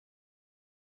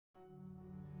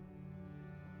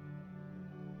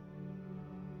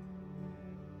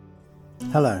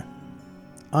Hello,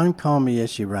 I'm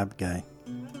Karmayeshi Rabgay,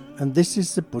 and this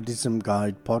is the Buddhism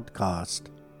Guide podcast.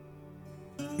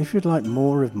 If you'd like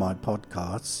more of my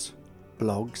podcasts,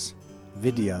 blogs,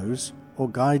 videos, or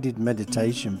guided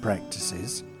meditation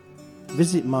practices,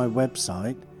 visit my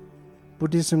website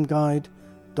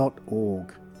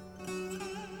buddhismguide.org.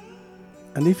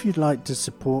 And if you'd like to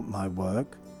support my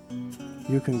work,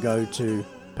 you can go to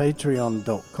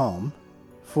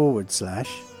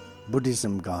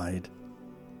patreon.com/Buddhism Guide.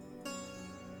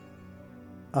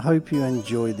 I hope you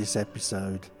enjoy this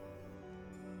episode.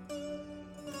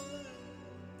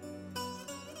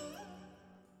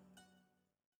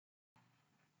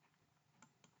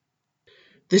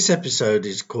 This episode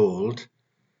is called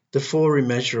The Four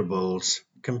Immeasurables,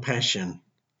 Compassion,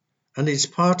 and it's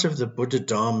part of the Buddha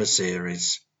Dharma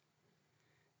series.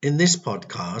 In this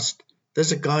podcast,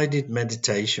 there's a guided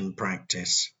meditation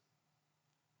practice.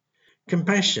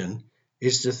 Compassion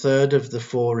is the third of the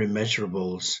four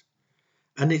immeasurables,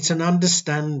 and it's an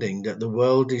understanding that the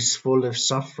world is full of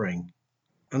suffering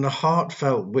and a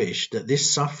heartfelt wish that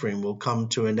this suffering will come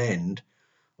to an end,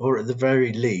 or at the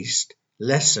very least,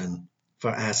 lessen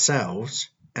for ourselves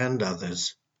and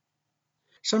others.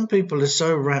 Some people are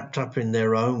so wrapped up in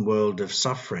their own world of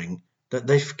suffering that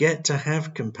they forget to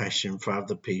have compassion for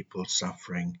other people's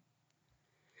suffering.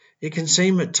 It can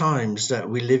seem at times that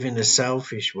we live in a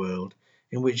selfish world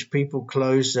in which people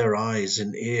close their eyes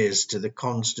and ears to the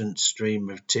constant stream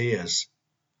of tears.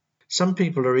 Some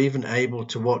people are even able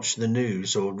to watch the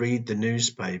news or read the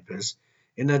newspapers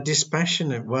in a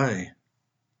dispassionate way.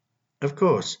 Of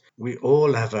course, we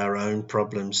all have our own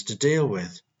problems to deal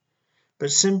with, but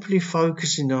simply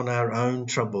focusing on our own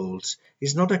troubles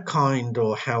is not a kind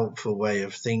or helpful way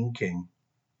of thinking.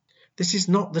 This is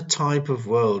not the type of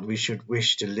world we should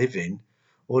wish to live in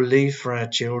or leave for our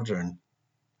children.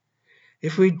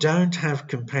 If we don't have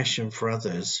compassion for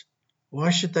others,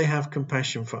 why should they have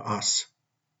compassion for us?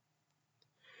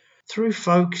 Through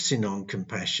focusing on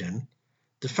compassion,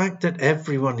 the fact that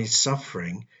everyone is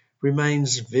suffering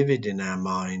remains vivid in our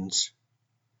minds.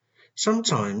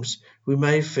 Sometimes we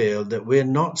may feel that we're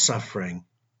not suffering,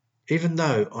 even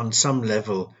though on some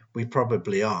level we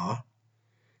probably are.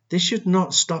 This should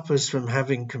not stop us from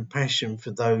having compassion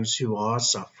for those who are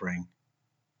suffering.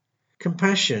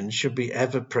 Compassion should be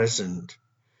ever present,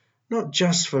 not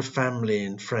just for family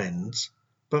and friends,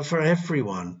 but for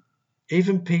everyone,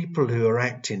 even people who are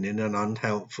acting in an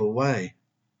unhelpful way.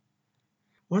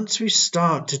 Once we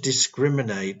start to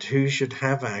discriminate who should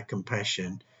have our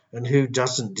compassion and who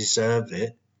doesn't deserve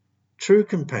it, true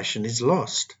compassion is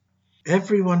lost.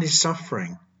 Everyone is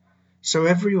suffering, so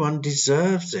everyone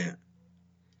deserves it.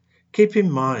 Keep in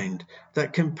mind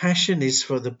that compassion is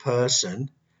for the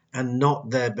person and not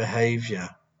their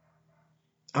behavior.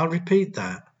 I'll repeat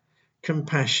that.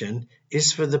 Compassion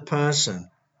is for the person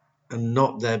and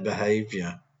not their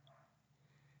behavior.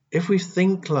 If we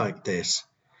think like this,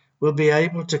 we'll be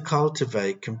able to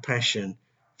cultivate compassion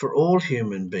for all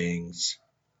human beings.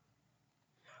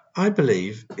 I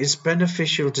believe it's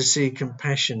beneficial to see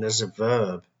compassion as a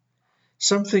verb,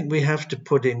 something we have to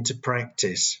put into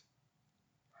practice.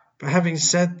 But having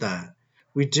said that,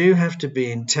 we do have to be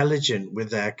intelligent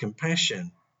with our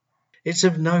compassion. It's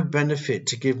of no benefit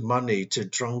to give money to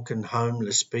drunken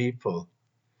homeless people.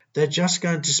 They're just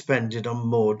going to spend it on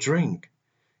more drink,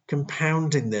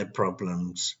 compounding their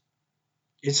problems.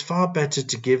 It's far better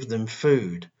to give them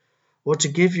food or to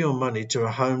give your money to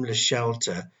a homeless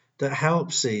shelter that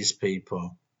helps these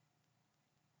people.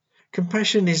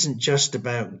 Compassion isn't just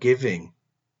about giving.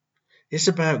 It's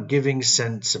about giving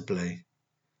sensibly.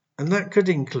 And that could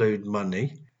include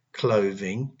money,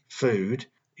 clothing, food,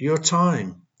 your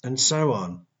time, and so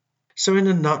on. So in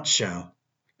a nutshell,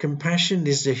 compassion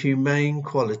is the humane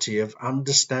quality of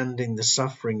understanding the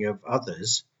suffering of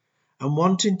others and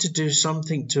wanting to do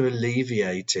something to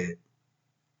alleviate it.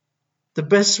 The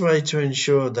best way to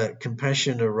ensure that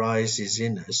compassion arises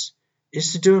in us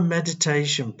is to do a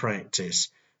meditation practice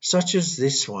such as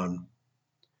this one,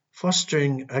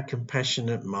 fostering a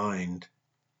compassionate mind.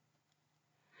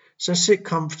 So sit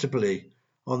comfortably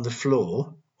on the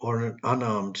floor or an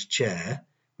unarmed chair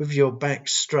with your back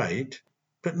straight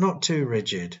but not too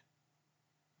rigid.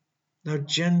 Now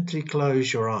gently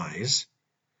close your eyes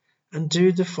and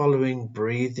do the following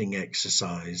breathing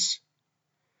exercise.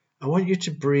 I want you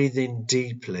to breathe in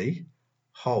deeply,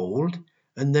 hold,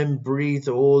 and then breathe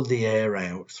all the air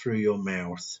out through your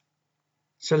mouth.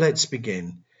 So let's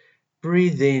begin.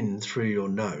 Breathe in through your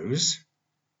nose.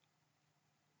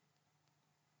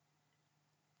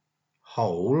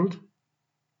 Hold.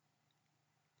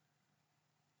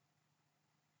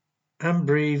 And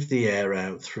breathe the air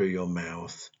out through your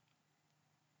mouth.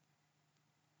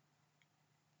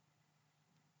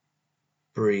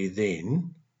 breathe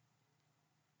in,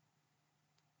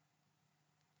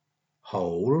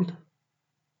 hold,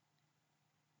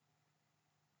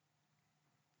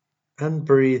 and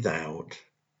breathe out.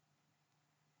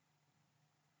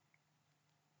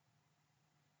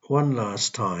 One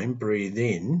last time, breathe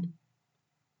in,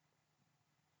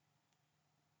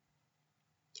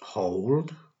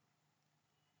 hold,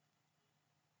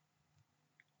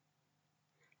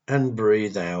 and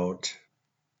breathe out.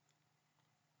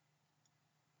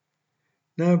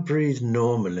 Now breathe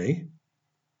normally,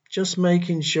 just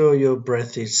making sure your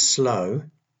breath is slow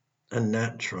and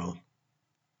natural.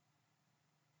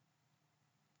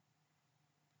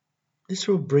 This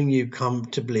will bring you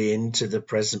comfortably into the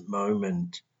present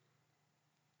moment,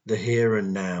 the here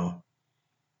and now.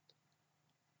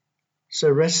 So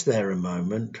rest there a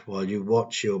moment while you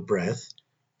watch your breath,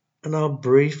 and I'll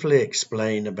briefly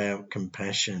explain about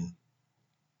compassion.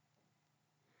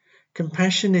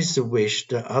 Compassion is the wish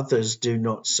that others do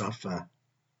not suffer,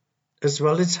 as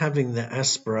well as having the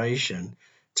aspiration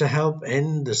to help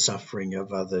end the suffering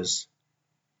of others.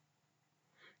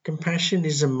 Compassion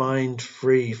is a mind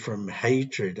free from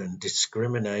hatred and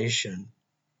discrimination.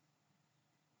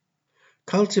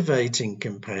 Cultivating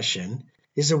compassion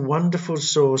is a wonderful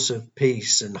source of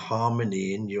peace and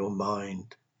harmony in your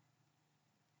mind.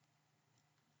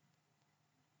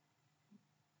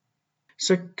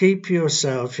 So keep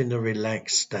yourself in a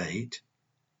relaxed state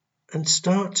and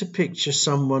start to picture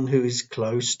someone who is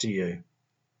close to you,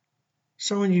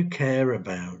 someone you care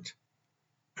about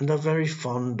and are very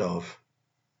fond of.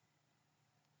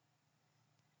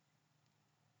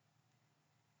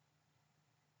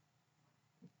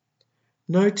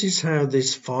 Notice how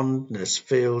this fondness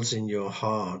feels in your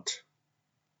heart.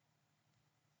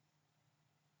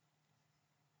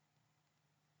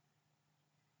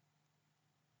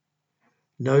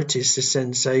 Notice the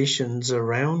sensations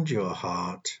around your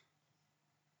heart.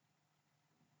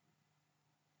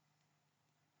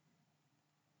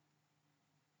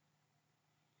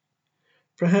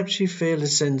 Perhaps you feel a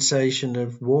sensation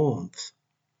of warmth,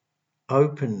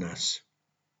 openness,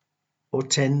 or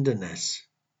tenderness.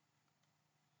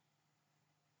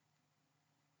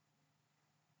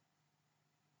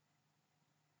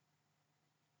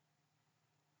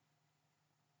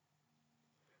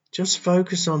 Just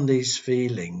focus on these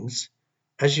feelings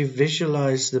as you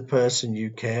visualize the person you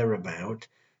care about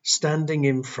standing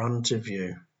in front of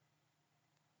you.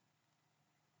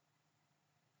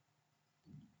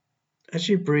 As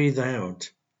you breathe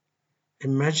out,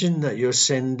 imagine that you're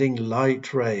sending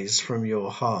light rays from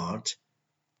your heart,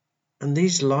 and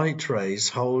these light rays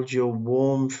hold your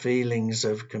warm feelings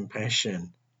of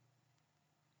compassion.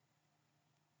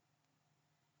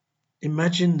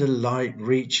 Imagine the light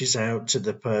reaches out to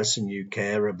the person you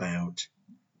care about,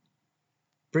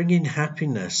 bringing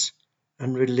happiness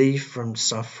and relief from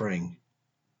suffering.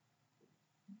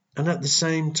 And at the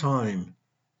same time,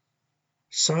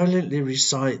 silently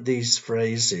recite these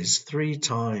phrases 3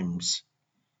 times.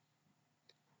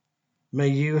 May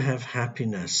you have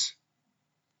happiness.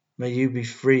 May you be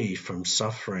free from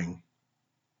suffering.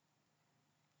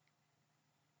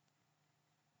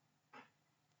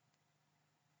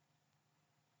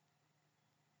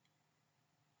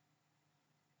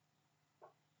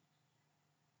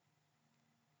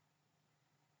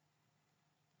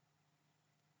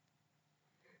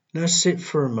 Now sit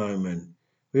for a moment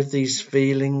with these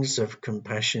feelings of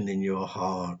compassion in your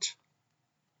heart.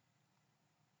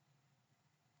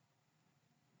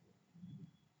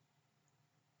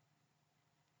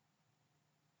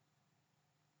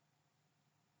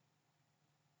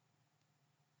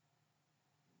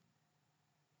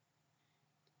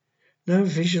 Now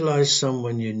visualize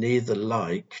someone you neither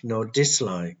like nor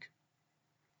dislike,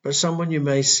 but someone you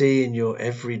may see in your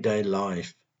everyday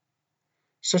life,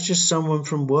 such as someone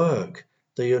from work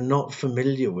that you're not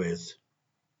familiar with,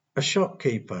 a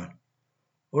shopkeeper,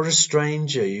 or a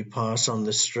stranger you pass on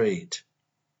the street.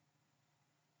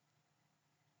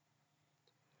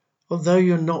 Although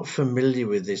you're not familiar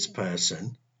with this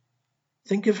person,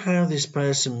 think of how this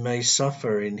person may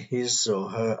suffer in his or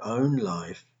her own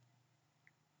life.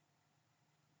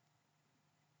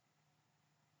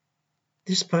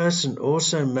 This person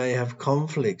also may have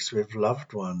conflicts with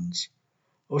loved ones,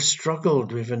 or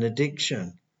struggled with an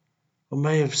addiction, or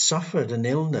may have suffered an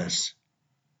illness.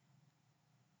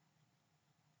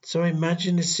 So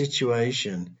imagine a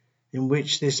situation in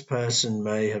which this person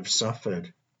may have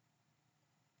suffered.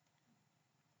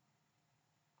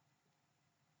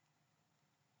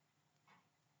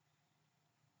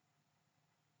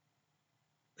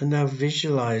 And now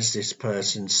visualize this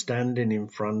person standing in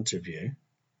front of you,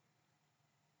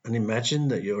 and imagine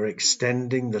that you're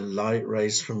extending the light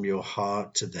rays from your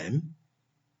heart to them,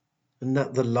 and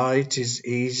that the light is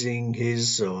easing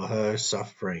his or her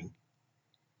suffering.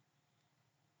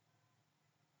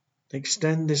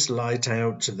 Extend this light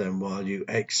out to them while you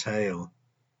exhale,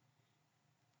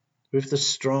 with the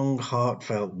strong,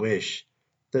 heartfelt wish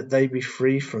that they be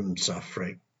free from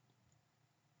suffering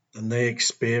and they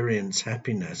experience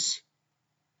happiness.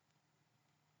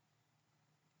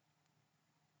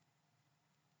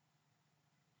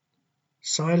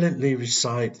 Silently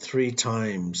recite 3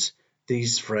 times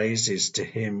these phrases to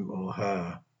him or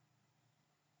her.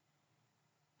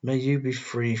 May you be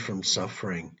free from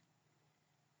suffering.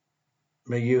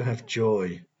 May you have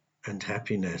joy and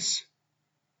happiness.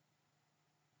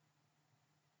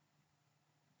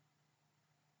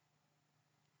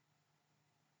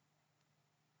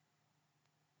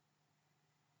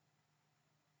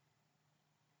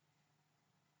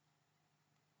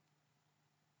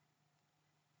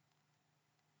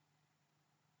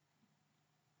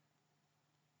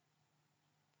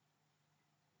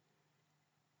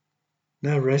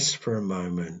 Now rest for a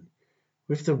moment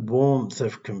with the warmth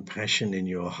of compassion in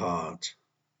your heart.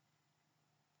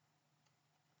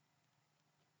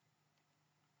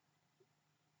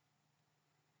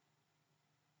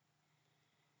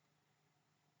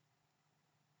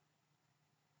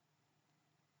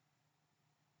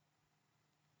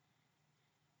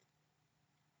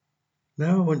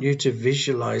 Now I want you to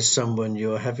visualize someone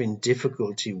you're having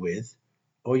difficulty with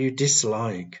or you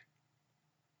dislike.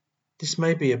 This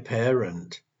may be a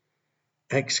parent,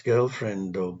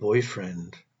 ex-girlfriend or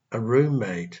boyfriend, a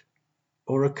roommate,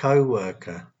 or a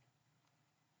co-worker.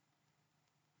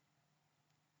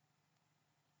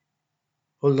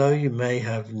 Although you may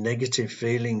have negative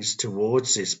feelings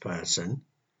towards this person,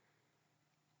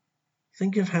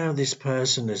 think of how this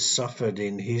person has suffered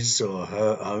in his or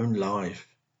her own life.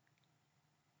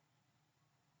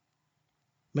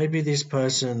 Maybe this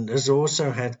person has also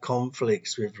had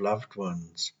conflicts with loved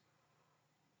ones,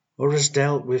 or has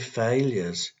dealt with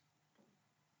failures,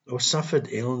 or suffered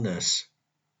illness.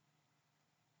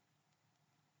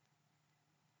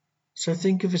 So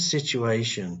think of a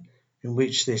situation in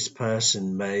which this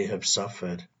person may have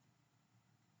suffered.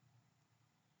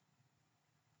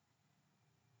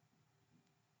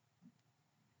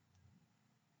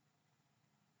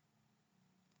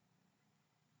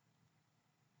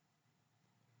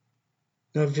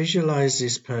 Now visualize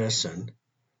this person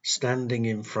standing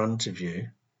in front of you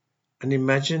and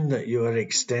imagine that you are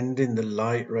extending the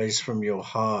light rays from your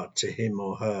heart to him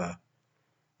or her,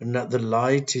 and that the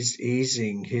light is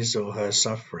easing his or her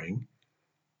suffering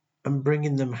and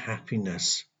bringing them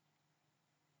happiness.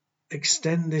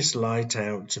 Extend this light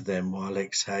out to them while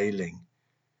exhaling,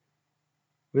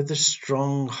 with a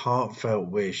strong, heartfelt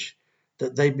wish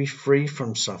that they be free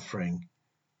from suffering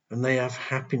and they have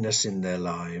happiness in their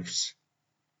lives.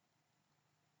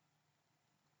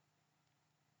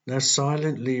 Now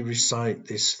silently recite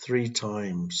this 3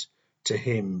 times to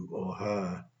him or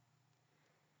her.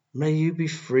 May you be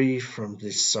free from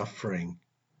this suffering.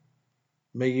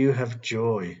 May you have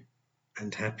joy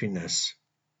and happiness.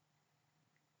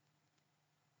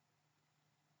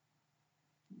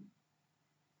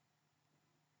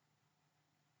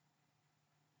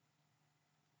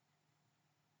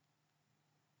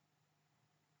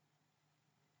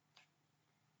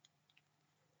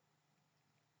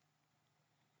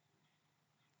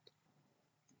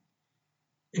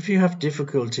 If you have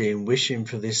difficulty in wishing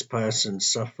for this person's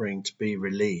suffering to be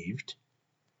relieved,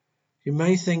 you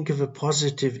may think of a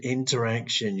positive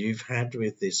interaction you've had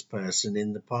with this person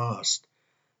in the past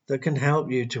that can help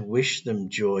you to wish them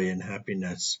joy and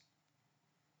happiness.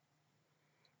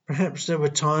 Perhaps there were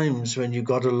times when you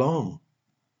got along,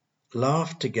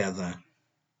 laughed together.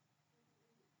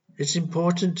 It's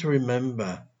important to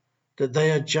remember that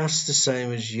they are just the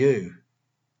same as you.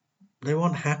 They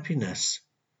want happiness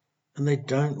and they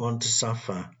don't want to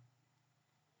suffer.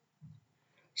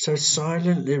 So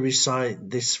silently recite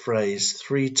this phrase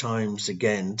 3 times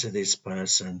again to this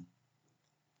person.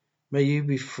 May you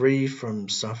be free from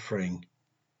suffering.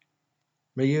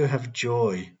 May you have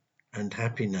joy and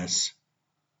happiness.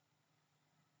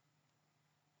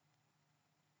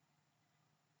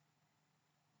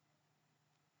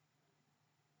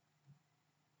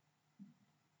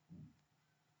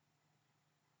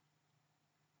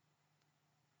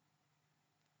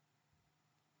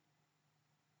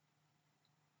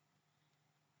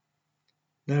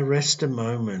 Now rest a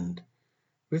moment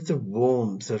with the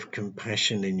warmth of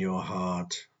compassion in your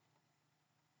heart.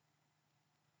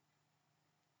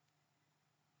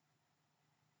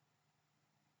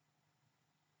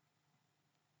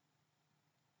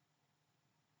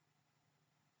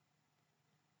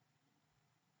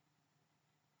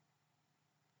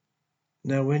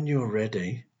 Now, when you're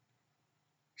ready,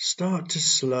 start to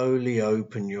slowly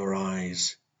open your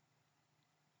eyes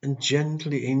and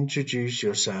gently introduce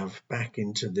yourself back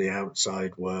into the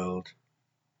outside world.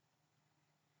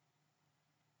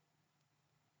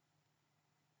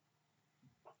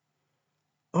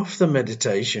 Off the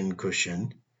meditation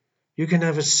cushion, you can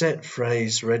have a set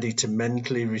phrase ready to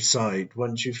mentally recite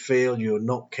once you feel you're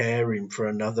not caring for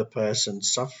another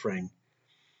person's suffering.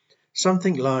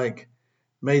 Something like,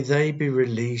 "May they be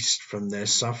released from their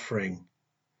suffering.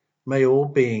 May all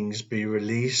beings be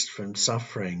released from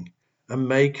suffering, and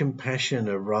may compassion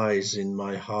arise in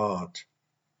my heart."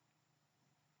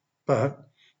 But,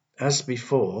 as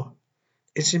before,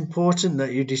 it's important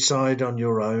that you decide on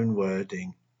your own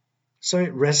wording, so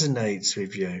it resonates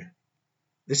with you.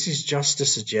 This is just a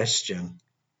suggestion.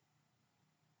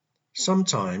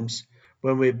 Sometimes,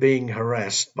 when we're being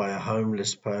harassed by a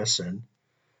homeless person,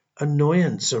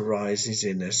 annoyance arises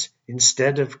in us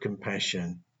instead of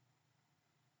compassion.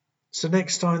 So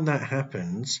next time that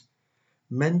happens,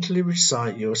 mentally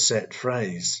recite your set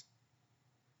phrase.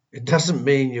 It doesn't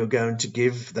mean you're going to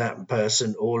give that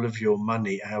person all of your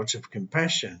money out of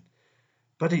compassion,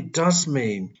 but it does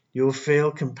mean you'll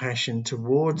feel compassion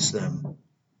towards them.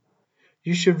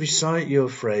 You should recite your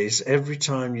phrase every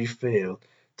time you feel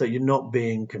that you're not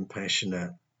being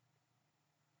compassionate.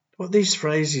 What these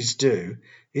phrases do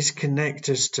is connect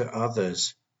us to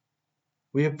others.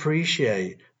 We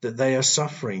appreciate that they are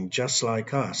suffering just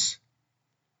like us.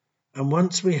 And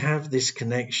once we have this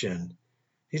connection,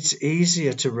 it's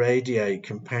easier to radiate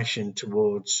compassion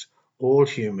towards all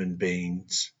human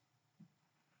beings.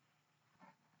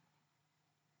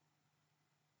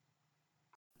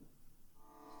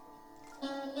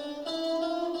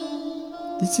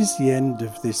 This is the end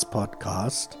of this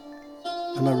podcast,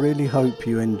 and I really hope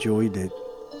you enjoyed it.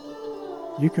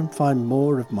 You can find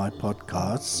more of my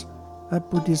podcasts at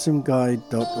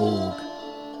buddhismguide.org.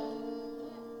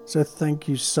 So thank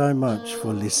you so much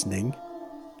for listening,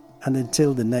 and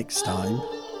until the next time,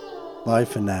 bye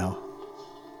for now.